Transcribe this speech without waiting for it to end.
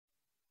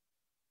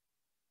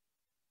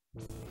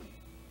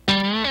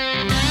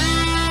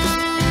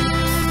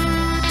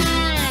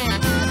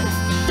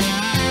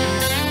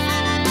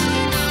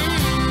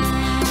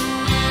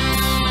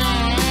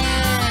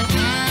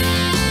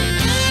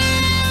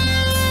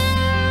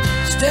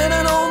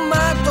standing on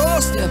my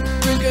doorstep,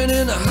 drinking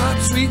in the hot,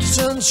 sweet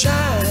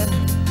sunshine.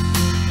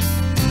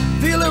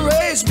 Feel the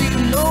rays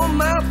beating on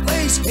my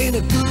face, ain't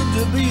it good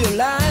to be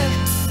alive?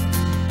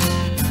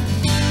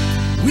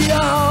 We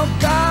all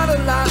got a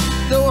lot,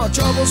 though our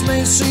troubles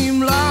may seem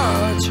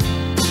large.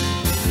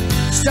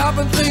 Stop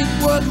and think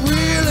what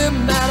really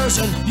matters,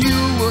 and you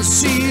will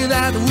see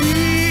that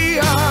we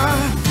are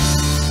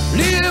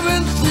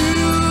living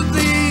through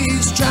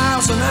these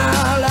trials in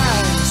our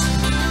lives.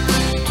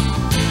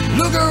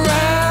 Look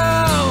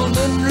around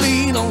and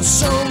lean on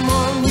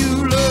someone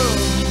you love.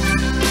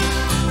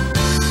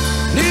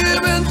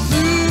 Living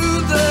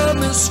through the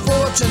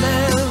misfortune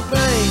and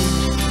pain.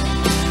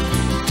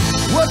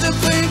 What you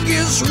think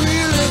is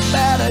really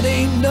bad, it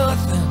ain't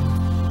nothing,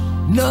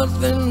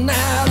 nothing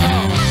at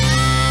all.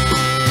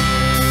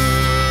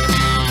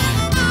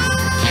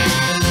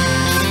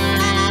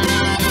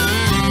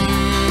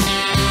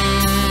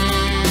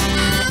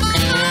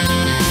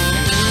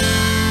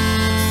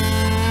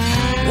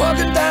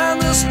 Walking down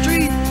the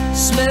street,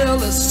 smell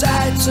the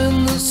sights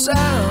and the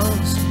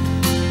sounds.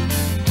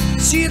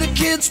 See the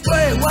kids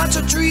play, watch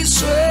the trees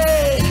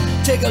sway.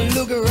 Take a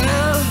look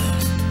around.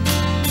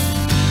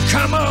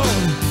 Come on,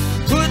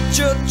 put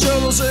your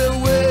troubles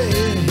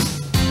away.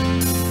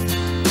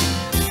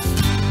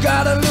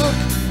 Gotta look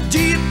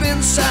deep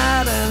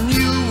inside and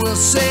you will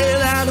say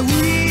that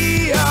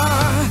we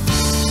are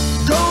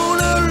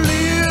gonna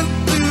live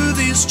through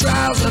these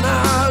trials in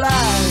our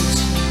lives.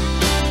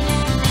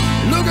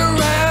 Look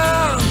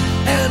around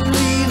and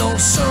lean on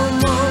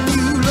someone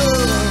you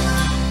love.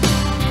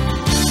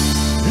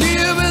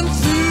 Living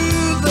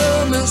through the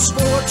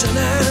misfortune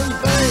and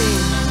pain.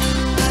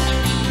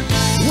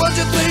 What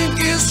you think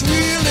is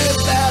really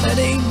bad, it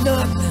ain't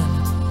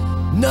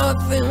nothing,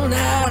 nothing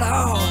at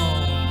all.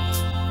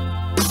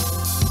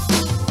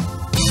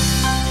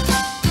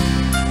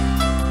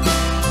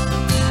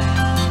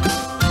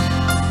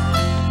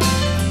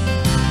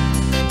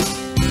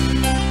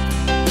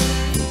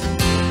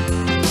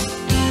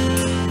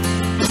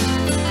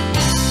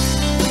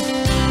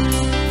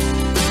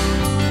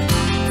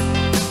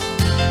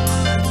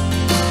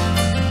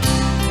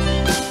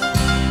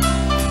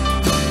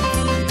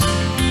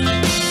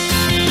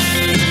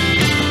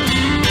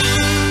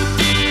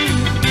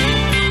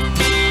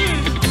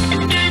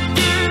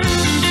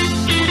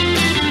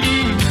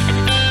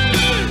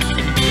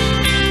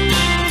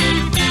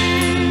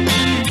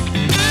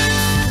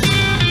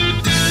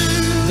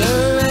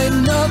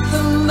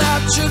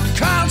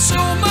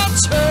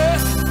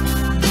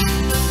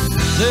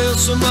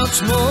 There's so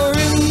much more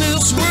in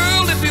this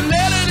world. If you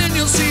let it in,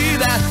 you'll see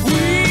that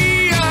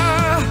we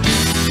are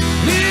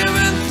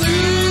living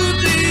through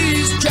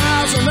these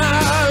trials in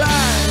our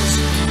lives.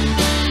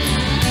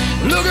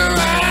 Look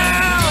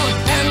around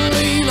and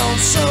lean on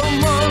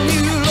someone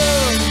you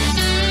love.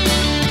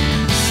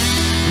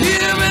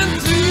 Living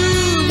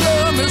through the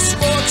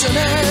misfortune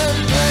and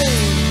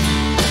pain.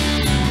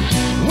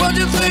 What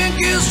you think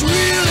is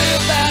really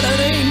bad, it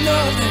ain't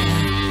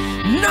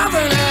nothing,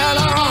 nothing at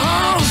all.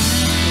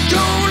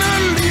 Gonna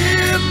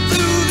live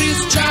through these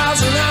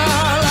trials in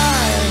our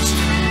lives.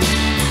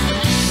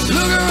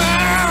 Look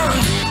around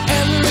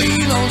and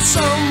lean on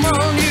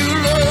someone you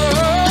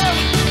love.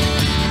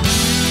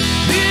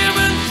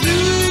 Living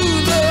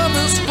through the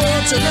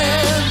misfortune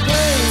and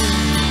pain.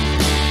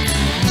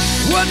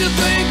 What you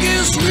think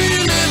is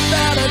really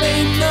bad, it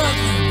ain't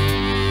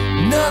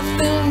nothing,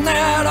 nothing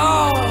at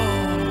all.